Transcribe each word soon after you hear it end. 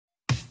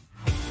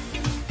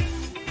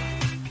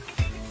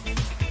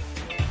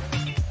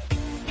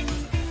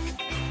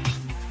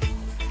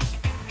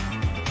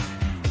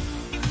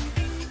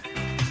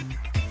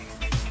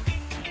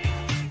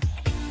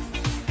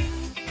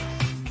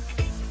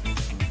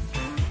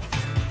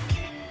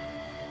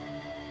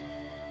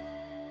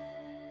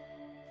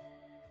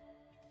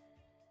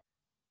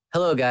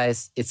Hello,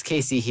 guys. It's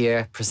Casey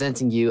here,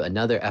 presenting you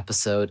another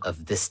episode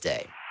of This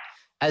Day.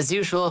 As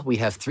usual, we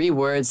have 3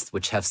 words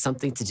which have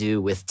something to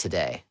do with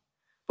today.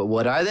 But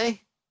what are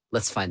they?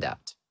 Let's find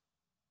out.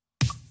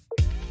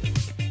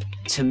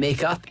 To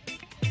make up.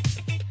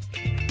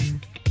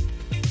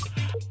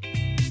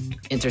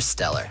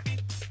 Interstellar.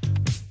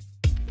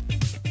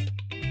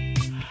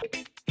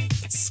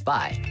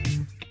 Spy.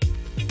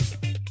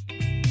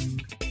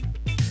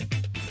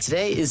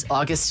 Today is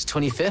August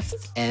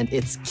 25th, and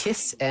it's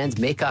Kiss and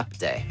Make Up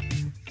Day.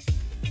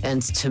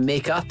 And to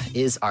make up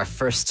is our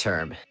first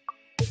term.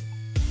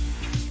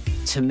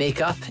 To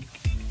make up,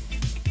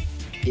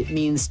 it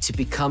means to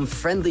become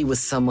friendly with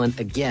someone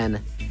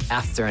again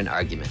after an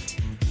argument.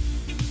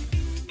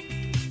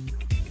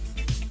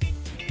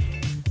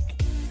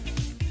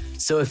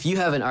 So if you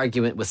have an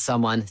argument with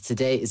someone,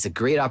 today is a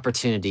great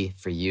opportunity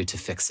for you to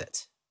fix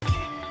it.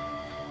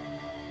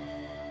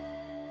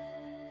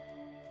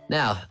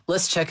 Now,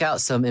 let's check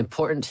out some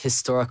important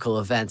historical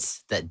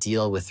events that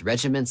deal with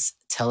regiments,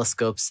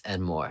 telescopes,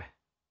 and more.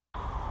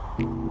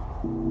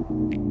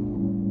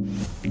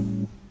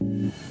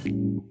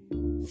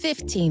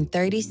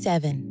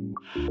 (1537).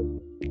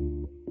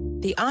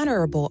 The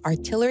Honourable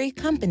Artillery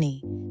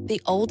Company,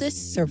 the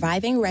oldest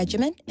surviving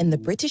regiment in the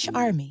British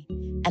Army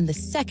and the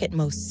second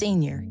most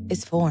senior,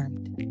 is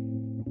formed.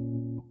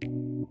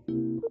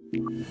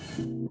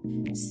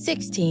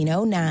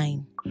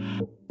 1609.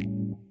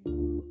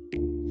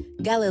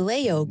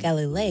 Galileo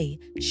Galilei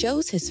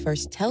shows his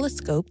first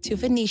telescope to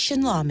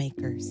Venetian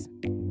lawmakers.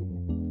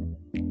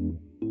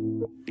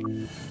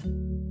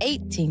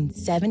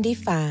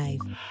 1875.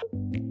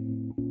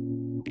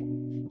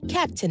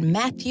 Captain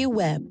Matthew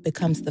Webb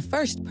becomes the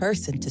first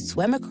person to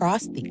swim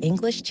across the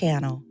English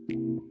Channel.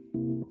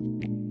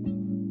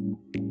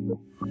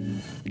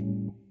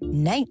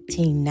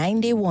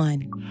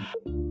 1991.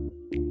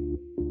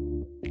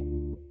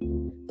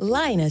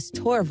 Linus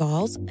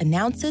Torvalds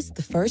announces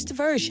the first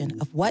version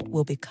of what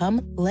will become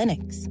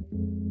Linux.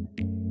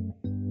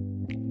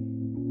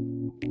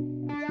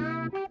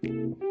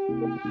 In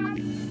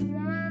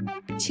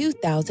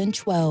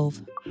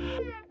 2012.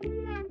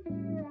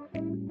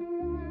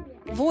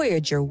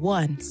 Voyager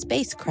 1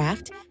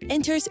 spacecraft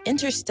enters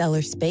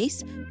interstellar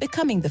space,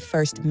 becoming the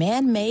first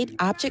man-made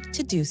object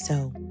to do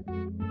so.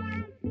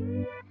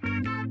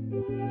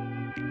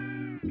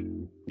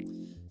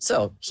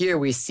 So here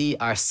we see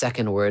our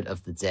second word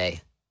of the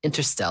day,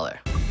 interstellar.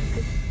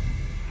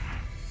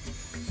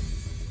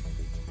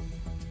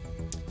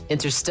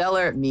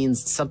 Interstellar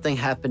means something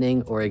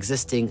happening or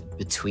existing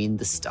between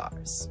the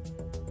stars.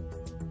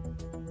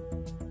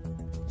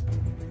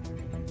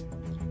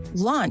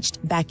 Launched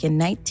back in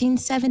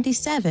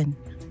 1977,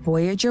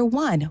 Voyager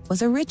 1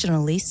 was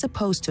originally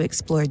supposed to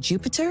explore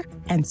Jupiter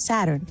and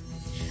Saturn,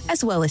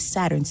 as well as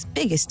Saturn's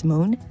biggest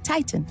moon,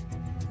 Titan.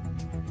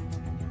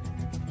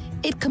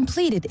 It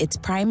completed its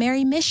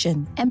primary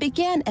mission and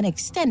began an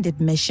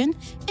extended mission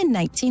in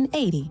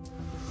 1980.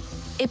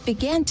 It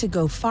began to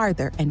go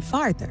farther and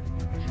farther,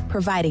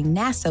 providing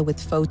NASA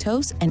with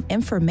photos and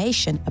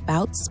information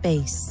about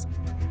space.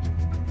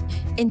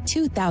 In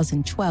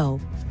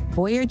 2012,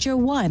 Voyager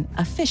 1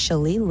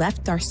 officially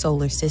left our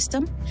solar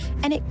system,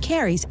 and it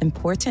carries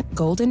important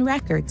golden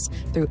records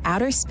through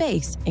outer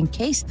space in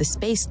case the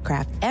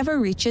spacecraft ever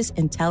reaches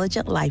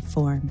intelligent life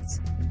forms.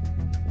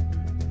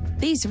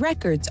 These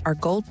records are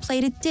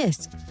gold-plated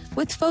discs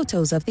with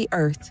photos of the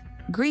Earth,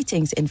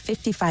 greetings in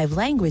 55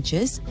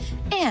 languages,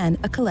 and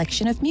a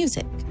collection of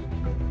music.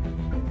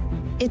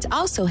 It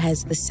also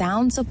has the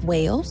sounds of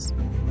whales,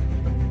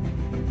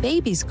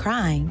 babies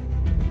crying,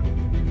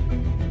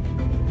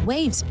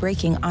 waves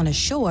breaking on a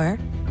shore,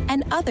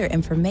 and other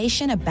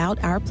information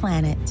about our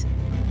planet.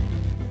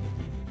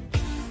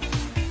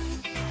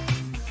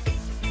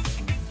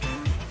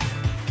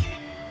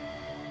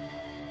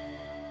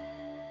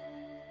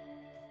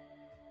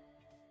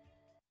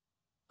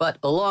 But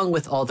along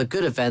with all the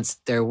good events,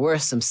 there were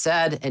some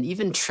sad and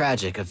even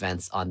tragic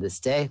events on this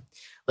day.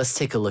 Let's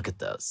take a look at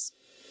those.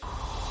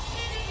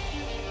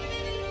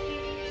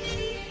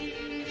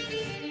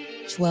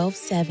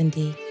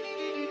 1270.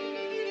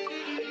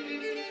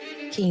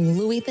 King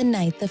Louis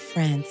IX of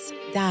France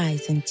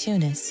dies in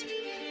Tunis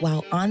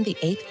while on the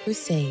Eighth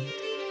Crusade.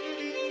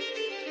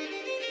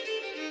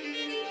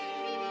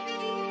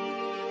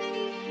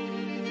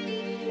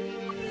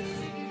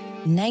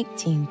 In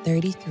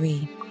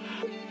 1933.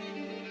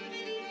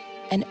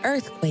 An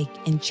earthquake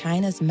in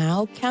China's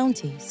Mao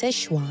County,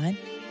 Sichuan,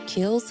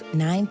 kills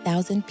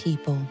 9,000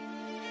 people.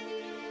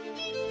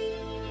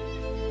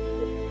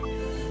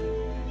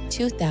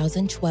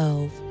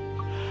 2012.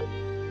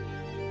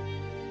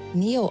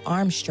 Neil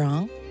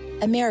Armstrong,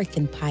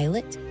 American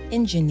pilot,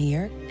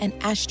 engineer, and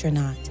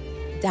astronaut,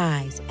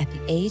 dies at the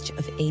age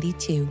of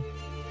 82.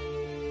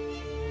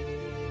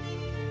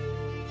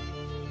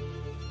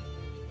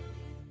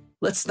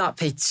 Let's not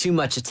pay too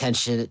much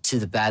attention to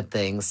the bad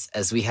things,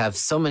 as we have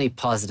so many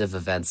positive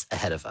events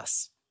ahead of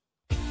us.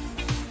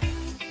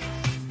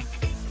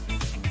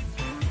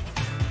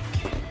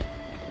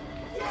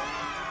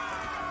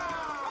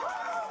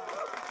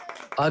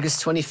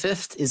 August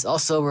 25th is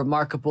also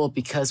remarkable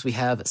because we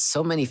have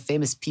so many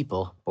famous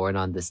people born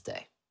on this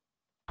day.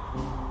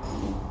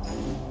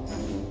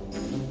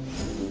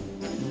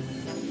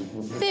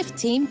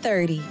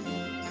 1530.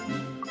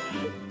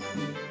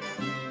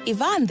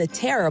 Ivan the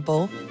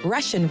Terrible,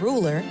 Russian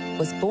ruler,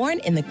 was born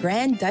in the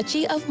Grand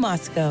Duchy of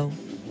Moscow.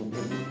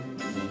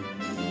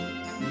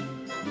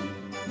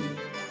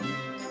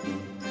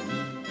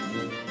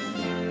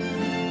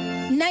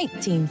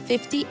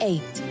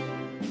 1958.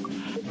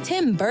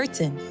 Tim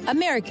Burton,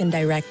 American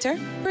director,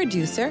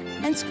 producer,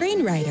 and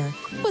screenwriter,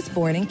 was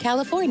born in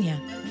California.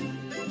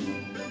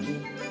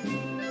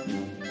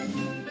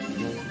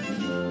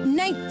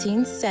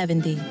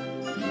 1970.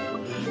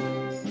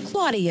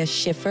 Claudia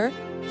Schiffer,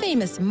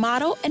 famous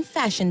model and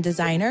fashion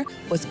designer,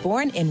 was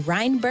born in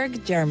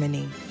Rheinberg,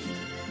 Germany.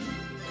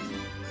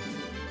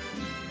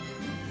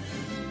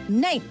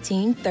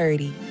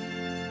 1930.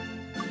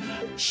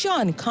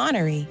 Sean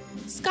Connery,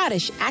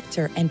 Scottish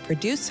actor and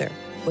producer,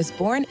 was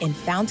born in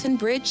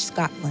Fountainbridge,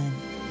 Scotland.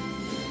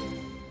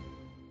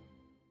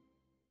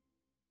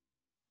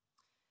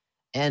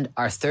 And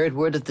our third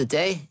word of the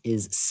day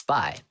is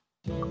spy.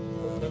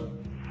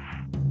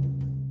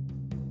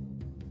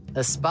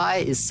 A spy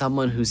is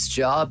someone whose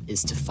job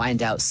is to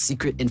find out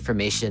secret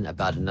information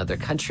about another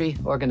country,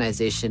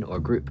 organization, or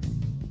group.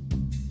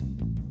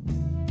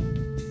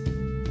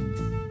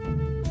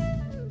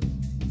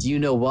 Do you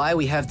know why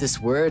we have this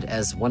word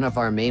as one of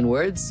our main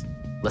words?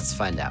 Let's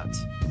find out.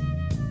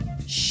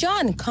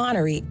 Sean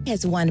Connery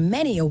has won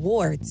many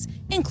awards,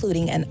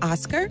 including an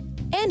Oscar,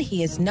 and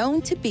he is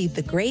known to be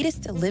the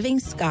greatest living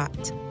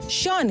Scot.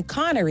 Sean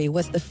Connery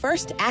was the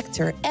first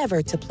actor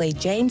ever to play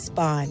James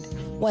Bond,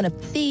 one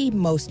of the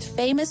most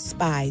famous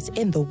spies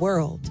in the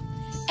world,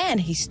 and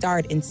he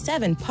starred in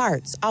 7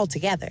 parts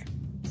altogether.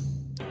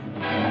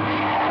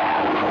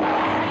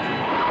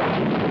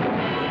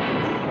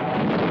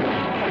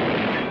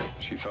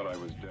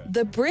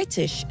 The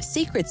British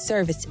Secret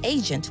Service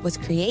agent was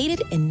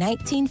created in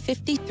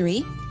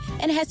 1953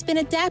 and has been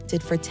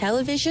adapted for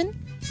television,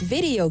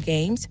 video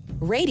games,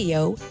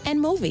 radio,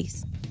 and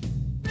movies.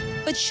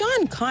 But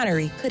Sean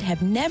Connery could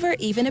have never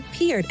even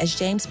appeared as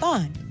James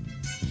Bond.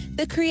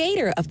 The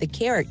creator of the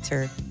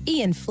character,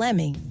 Ian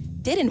Fleming,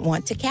 didn't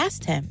want to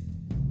cast him.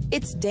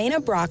 It's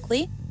Dana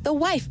Broccoli, the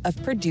wife of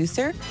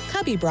producer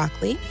Cubby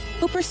Broccoli,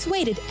 who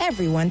persuaded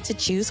everyone to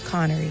choose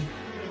Connery.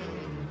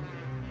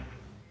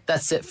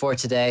 That's it for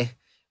today.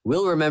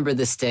 We'll remember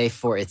this day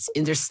for its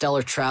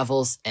interstellar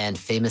travels and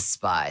famous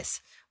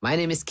spies. My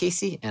name is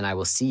Casey, and I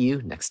will see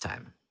you next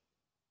time.